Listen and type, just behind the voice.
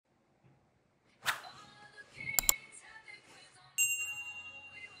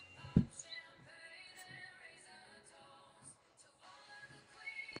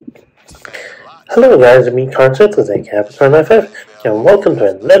Hello guys, I'm me Concept with Capricorn FF, and welcome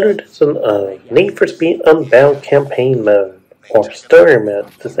to another edition of Need for Speed Unbound campaign mode, or story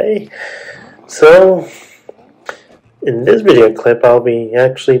mode to say. So, in this video clip I'll be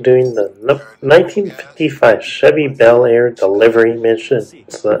actually doing the 1955 Chevy Bel Air delivery mission.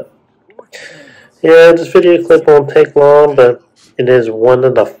 So, yeah, this video clip won't take long, but it is one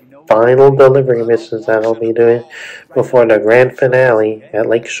of the final delivery missions that I'll be doing before the grand finale at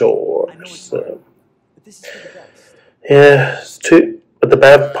Lakeshore. So, yeah, it's too. But the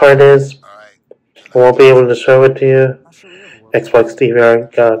bad part is, I won't be able to show it to you. Xbox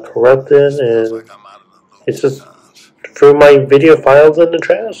DVR got corrupted, and it's just threw my video files in the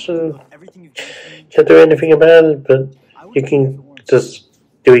trash, and can't do anything about it. But you can just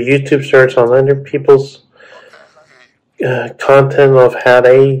do a YouTube search on other people's content of how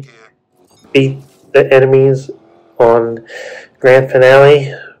they beat the enemies on grand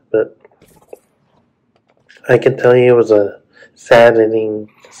finale. But I can tell you it was a saddening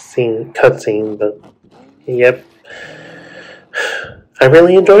cutscene. But yep, I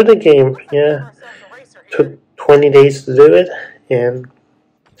really enjoyed the game. Yeah, took 20 days to do it, and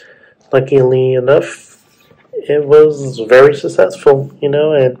luckily enough, it was very successful. You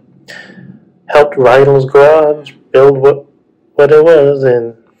know, and helped Rydell's Garage build what it was,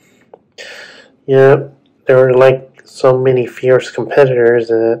 and yeah, there were like so many fierce competitors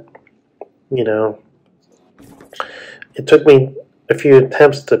that, you know, it took me a few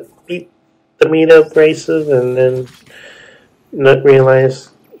attempts to beat the meetup races, and then not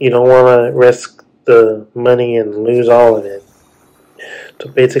realize you don't want to risk the money and lose all of it. So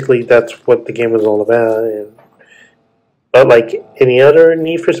basically, that's what the game was all about. But like any other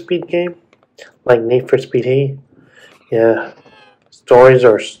Need for Speed game, like Need for Speed Heat, yeah, stories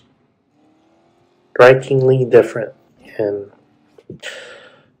are strikingly different, and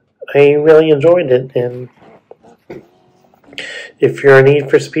I really enjoyed it. And if you're a Need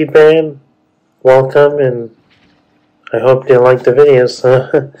for Speed fan, welcome, and I hope you like the videos.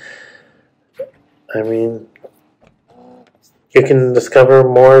 I mean, you can discover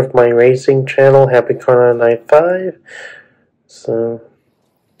more of my racing channel, Happy Corner 95. So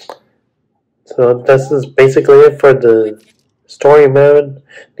this is basically it for the story mode,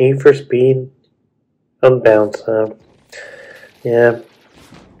 Need for Speed Unbound. So yeah.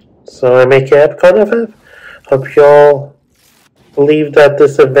 So I make Happy Corner 95. Hope you all believe that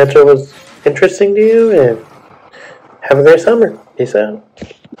this adventure was interesting to you, and have a great summer. Peace out.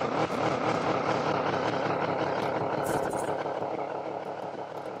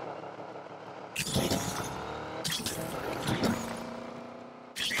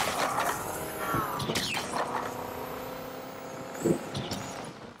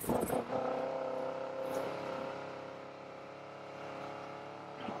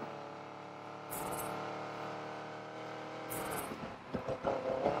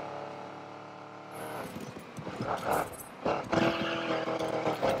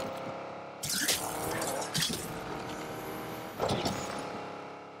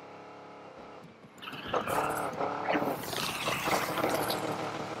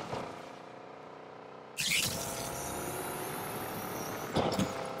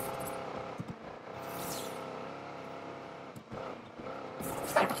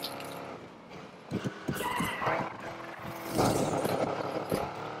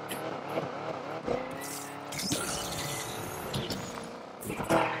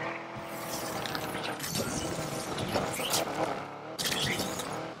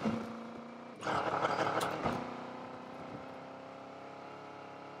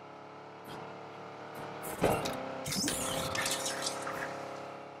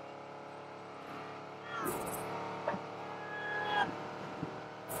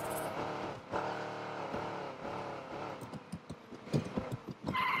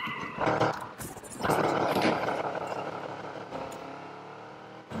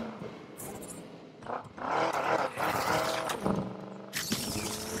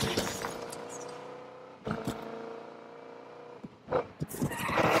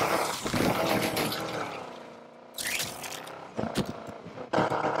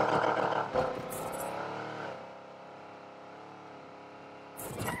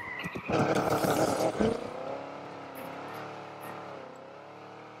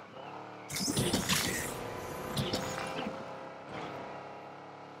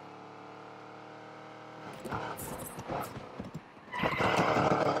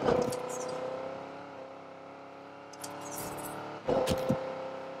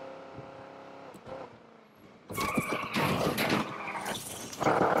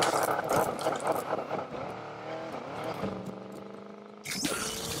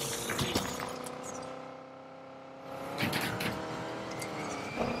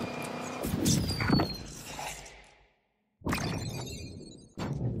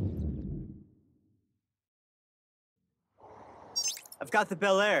 I've got the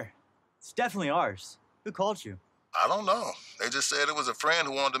Bel Air. It's definitely ours. Who called you? I don't know. They just said it was a friend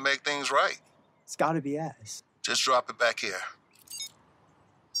who wanted to make things right. It's gotta be Az. Just drop it back here.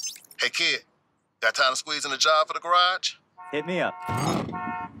 Hey, kid. Got time to squeeze in a job for the garage? Hit me up.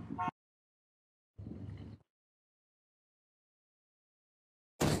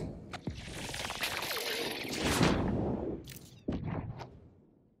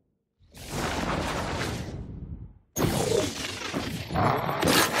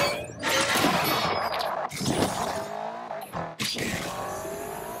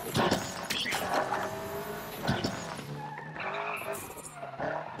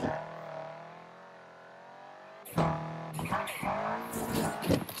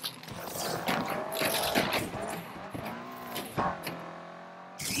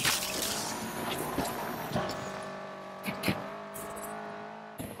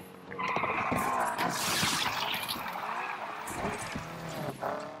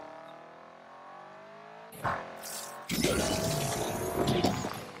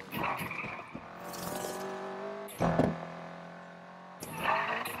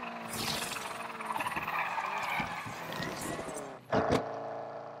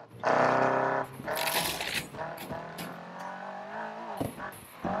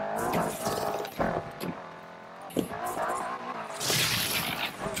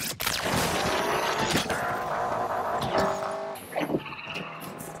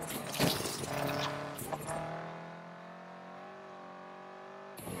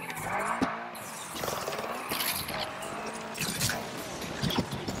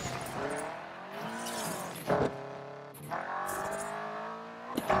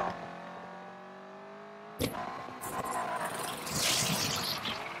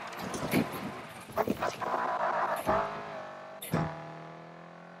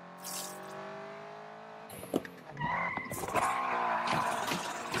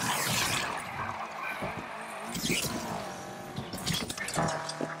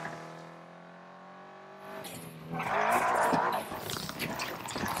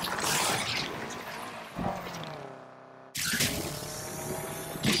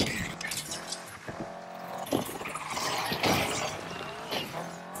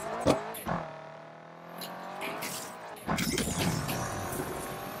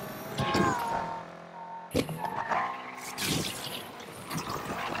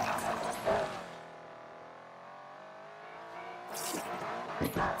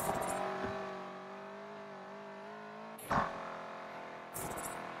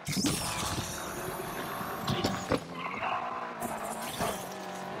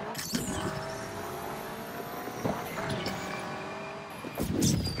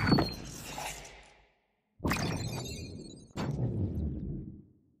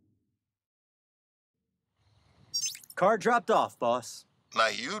 Car dropped off, boss. Now,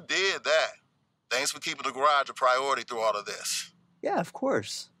 you did that. Thanks for keeping the garage a priority through all of this. Yeah, of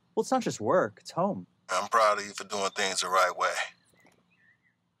course. Well, it's not just work, it's home. I'm proud of you for doing things the right way.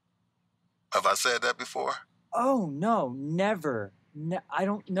 Have I said that before? Oh, no, never. I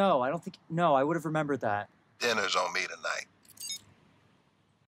don't know. I don't think... No, I would have remembered that. Dinner's on me tonight.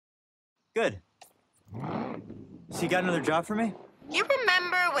 Good. So you got another job for me? You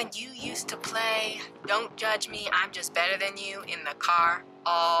remember when you used to play Don't Judge Me, I'm Just Better Than You in the car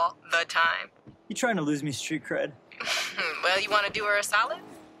all the time? You trying to lose me street cred? Well, you want to do her a solid?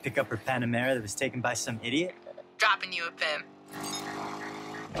 Pick up her Panamera that was taken by some idiot? Dropping you a pin.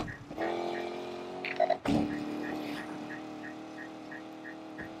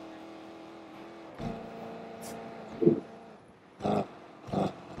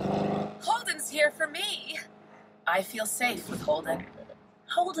 Holden's here for me. I feel safe with Holden.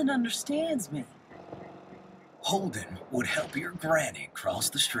 Holden understands me. Holden would help your granny cross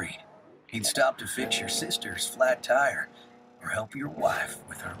the street. He'd stop to fix your sister's flat tire or help your wife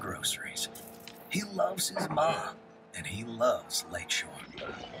with her groceries. He loves his mom, and he loves Lakeshore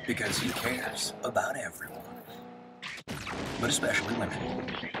because he cares about everyone, but especially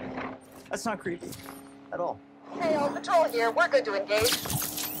women. That's not creepy. At all. Hey, all Patrol here. We're good to engage.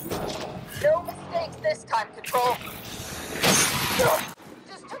 No mistakes this time, Control.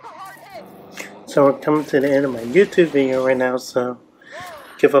 Just took a hard hit. So we're coming to the end of my YouTube video right now, so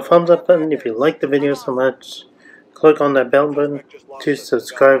give a thumbs up button if you like the video so much. Click on that bell button to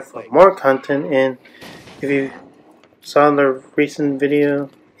subscribe for more content, and if you saw the recent video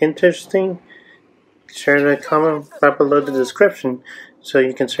interesting, share the comment right below the description so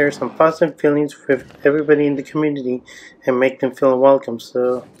you can share some positive feelings with everybody in the community and make them feel welcome.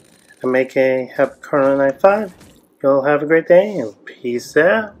 So I'm AKA Happy Corona 95. Y'all have a great day and peace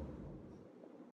out.